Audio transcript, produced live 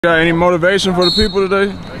Got any motivation for the people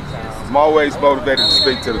today? I'm always motivated to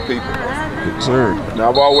speak to the people. Yes, sir. Now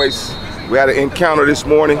we had an encounter this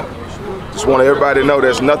morning. Just want everybody to know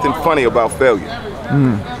there's nothing funny about failure.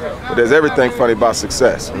 But there's everything funny about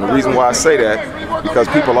success. And the reason why I say that, because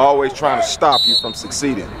people are always trying to stop you from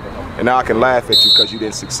succeeding. And now I can laugh at you because you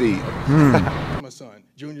didn't succeed. My son,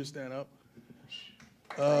 Junior, stand up.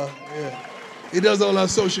 Yeah. He does all our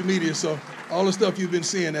social media, so all the stuff you've been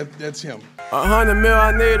seeing, that's him. 100 mil,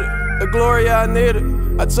 I need it. The glory, I need it.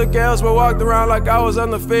 I took L's but walked around like I was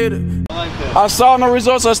undefeated. I saw no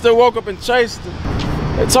results, I still woke up and chased it.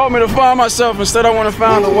 They told me to find myself, instead I want to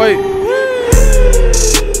find a way.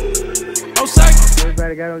 No second.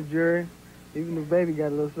 Everybody got on jury. Even the baby got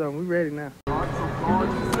a little something. We ready now.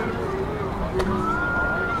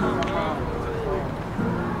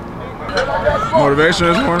 Motivation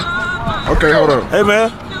this morning? Okay, hold up. Hey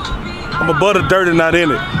man, I'm above the dirt and not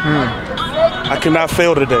in it. I cannot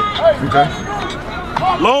fail today. Okay.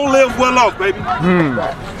 Long live, well off, baby.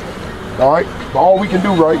 All right, but all we can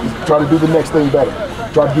do, right, is try to do the next thing better.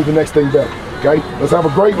 Try to do the next thing better. Okay, let's have a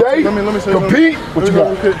great day. Let me say compete. What you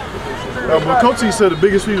got? But Coach T said the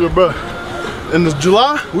biggest feature, bro. In this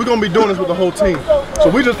July, we're gonna be doing this with the whole team. So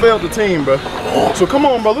we just failed the team, bro. So come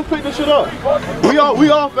on, bro, let's pick this shit up. We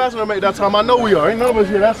all faster to make that time. I know we are. Ain't none of us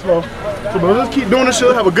here that slow. So bro, let's keep doing this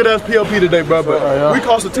shit. Have a good ass PLP today, bro. But we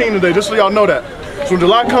cost the team today, just so y'all know that. So when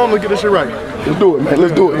July comes, let's get this shit right. Let's do it, man.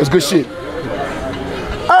 Let's do it. It's good shit.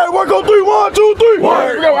 Hey, 1, 2, 3. 1, 2, 3.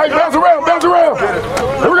 Here we go. Hey, bounce around, bounce around.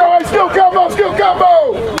 Here we go. Hey, skill combo, skill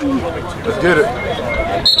combo. Let's get it.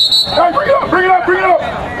 Hey, bring it up, bring it up, bring it up.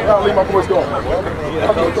 I'll leave my voice going.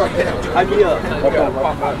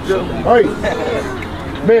 Hey,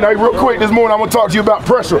 man, hey, real quick this morning, I'm gonna talk to you about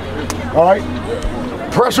pressure, all right?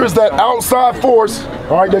 Pressure is that outside force,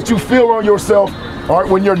 all right, that you feel on yourself, all right,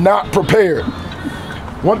 when you're not prepared.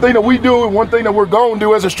 One thing that we do and one thing that we're gonna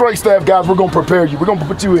do as a straight staff, guys, we're gonna prepare you. We're gonna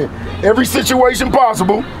put you in every situation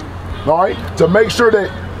possible, all right, to make sure that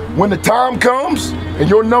when the time comes and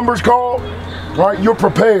your number's called, all right, you're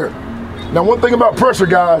prepared. Now, one thing about pressure,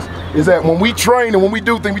 guys, is that when we train and when we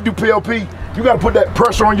do things, we do PLP, you got to put that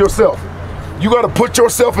pressure on yourself. You got to put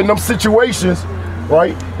yourself in them situations,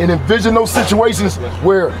 right, and envision those situations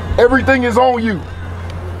where everything is on you,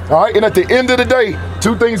 all right? And at the end of the day,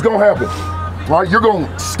 two things going to happen, all right? You're going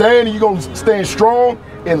to stand and you're going to stand strong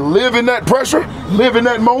and live in that pressure, live in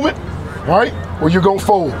that moment, all right, or you're going to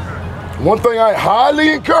fold. One thing I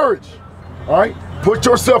highly encourage, all right, put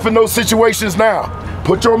yourself in those situations now.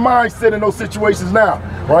 Put your mindset in those situations now,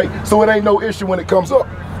 right? So it ain't no issue when it comes up.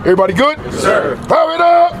 Everybody good? Yes, sir. Power it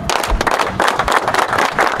up!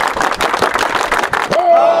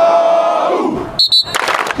 Oh!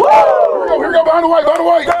 Woo! Here we go, behind the white, behind the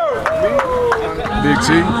white. Big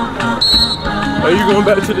T. Are you going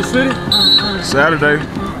back to the city? Saturday.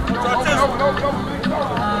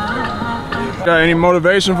 Got any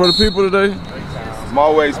motivation for the people today? I'm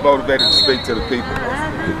always motivated to speak to the people.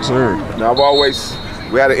 Yes, sir. Now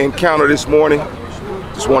we had an encounter this morning.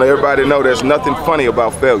 Just want everybody to know there's nothing funny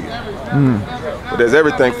about failure. But there's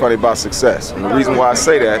everything funny about success. And the reason why I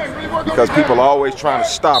say that, because people are always trying to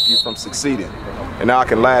stop you from succeeding. And now I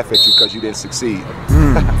can laugh at you because you didn't succeed.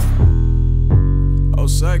 Oh,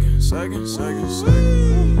 second.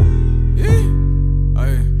 Yeah.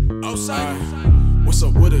 Hey. Oh, second. What's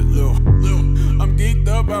up with it, Lil? I'm geeked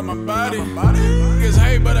up by my body. Niggas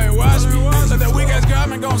hate, but they watch me. Like that weak ass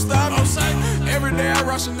girl, ain't gon' stop me. Every day I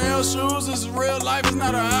rock Chanel shoes. This is real life, it's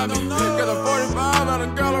not a hobby. Got a 45 out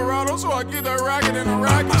of Colorado, so I get that rocket in the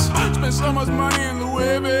Rockies. Spend so much money in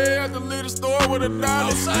Louis V. Had to leave the store with a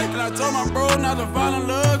dolly. And I told my bro not to fall in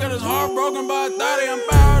love. Got his heart broken by a thotty. I'm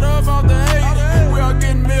powered up off the hate. We all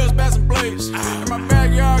getting meals, passing plates. In my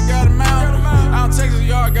backyard, got a mountain. Out in Texas,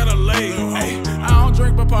 y'all got a lake. I don't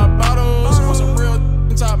drink but pop bottles. Want some real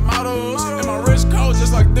top models. And my wrist cold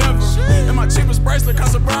just like Denver. And my cheapest bracelet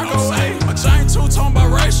costs a Bronco. My chain two-tone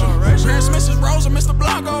biracial. Parents Mrs. Rose and Mr.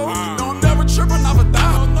 Blanco. No, I'm never tripping off a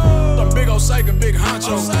dime. I'm big old Sake and big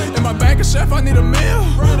honcho. In my bank of chef, I need a meal.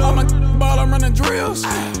 On my ball, I'm running drills.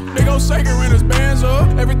 Big old Sake and rent his bands up.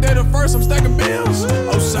 Every day the first, I'm stacking bills.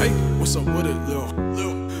 Oh, Sake, what's up with it, Lil?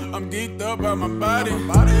 I'm geeked up by my body.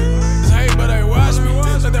 Hate, but they watch me.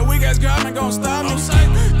 Like that weak ass girl ain't gon' stop me.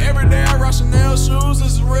 Every day I rock Chanel shoes.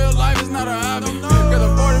 This is real life, it's not a hobby. Got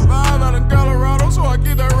a 45 out of Colorado, so I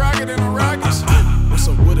get that rocket in the Rockies. What's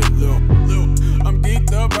up with it, Lil? I'm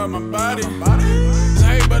geeked up by my body.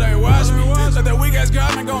 Hate, but they watch me. Like that weak ass girl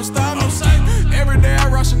ain't gon' stop me. Every day I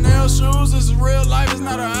rock Chanel shoes. This is real life, it's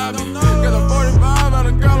not a hobby. Got a 45 out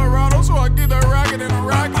of Colorado, so I get that rocket in the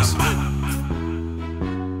Rockies.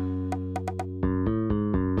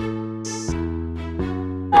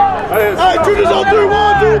 Hey, Junior's on 3,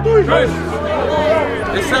 1, 2, 3.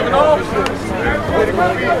 It's 7-0.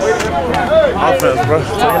 Offense, bro.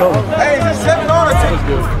 Take it over. Hey, is it 7-0 or 10?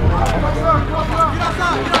 Good.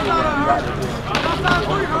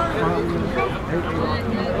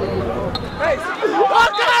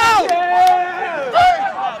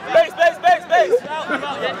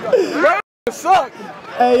 Suck.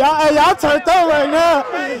 Hey, y'all turned up right now.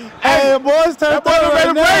 Hey, boys turned up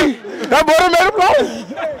right now. That boy made a play.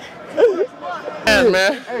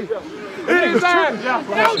 Man. You ain't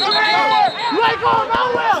going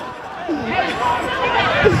nowhere.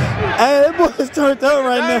 Hey, that boy's turned up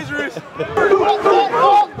right now.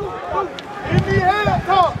 In the air,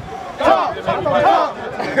 talk.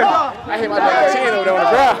 I hit my damn chin over there on the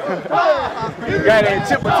ground. You got that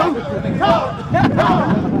chip or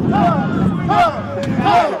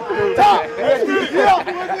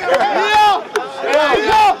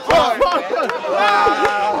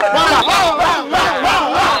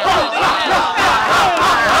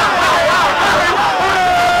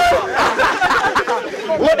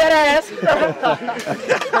Whoop that ass. Whoop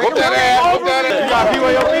that ass. Whoop that ass. You got to be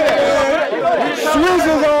where your feet at.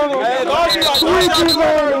 Switches on them.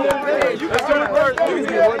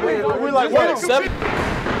 We're like, what, 7?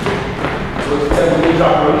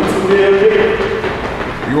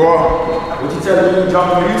 You are? What you telling me you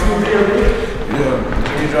dropping a YouTube video?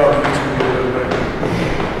 Yeah, you dropping a YouTube video.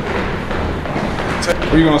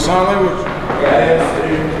 Are you gonna sign language? Yeah.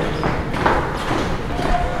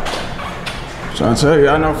 Trying to tell you,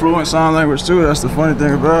 I know fluent sign language too. That's the funny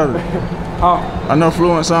thing about it. I know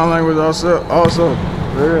fluent sign language also.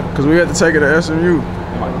 Because we had to take it to SMU.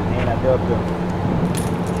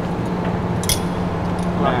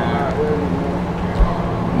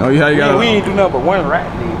 No, you got. We ain't do nothing but one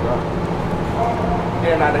rap league, bro.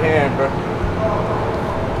 Hand out of hand, bro.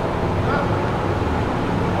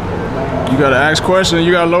 You gotta ask questions.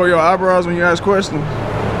 You gotta lower your eyebrows when you ask questions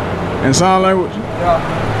in sign language.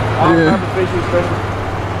 Yeah.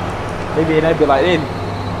 Maybe they'd be like,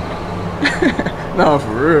 No,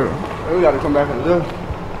 for real. we gotta come back and look.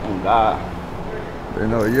 Oh God. They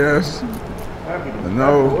know yes.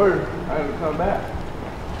 No. I have to come back.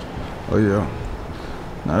 Oh yeah.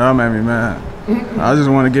 Now that made me mad. I just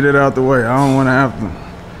want to get it out the way. I don't want to have to.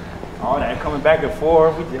 All that coming back and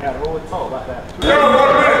forth, we just had a whole talk about that.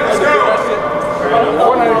 Let's go.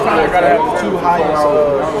 Gotta have the 2 highest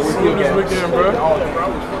This weekend, bro.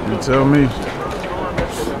 You tell me.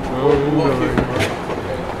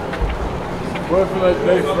 What for that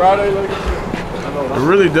day, Friday? It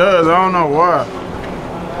really does. I don't know why.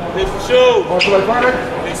 It's the show. Oh, so like Friday?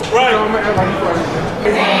 It's right.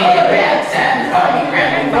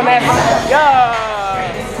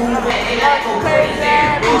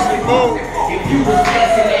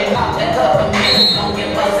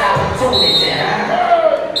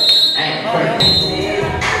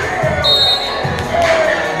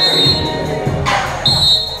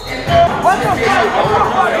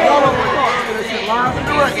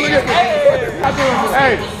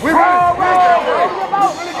 Hey, we run. That's that boy.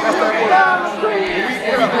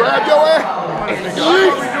 We grab your ass.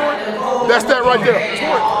 That's that right there.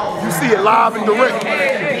 You see it live and direct.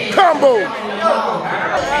 Combo.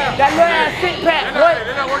 That little ass 6-pack, boy.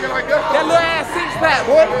 They're not working like that. That little ass 6-pack,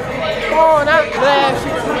 boy. Come on, that little ass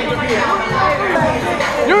 6-pack.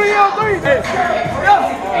 You on 3. Hey.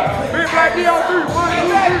 Big black D on 3.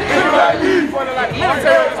 Big black D.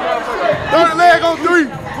 Throw the leg on 3.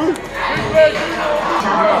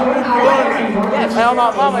 Hey, on my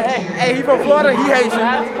mama, hey, he from Florida, he Haitian.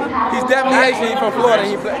 He's definitely Haitian, he from Florida.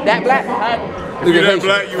 He that black? Look at that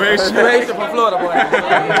black, you Haitian. You Haitian from Florida, boy.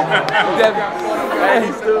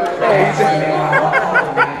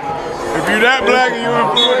 If you that black and you in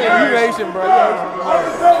Florida, You Haitian, bro.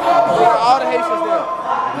 All the Haitians there.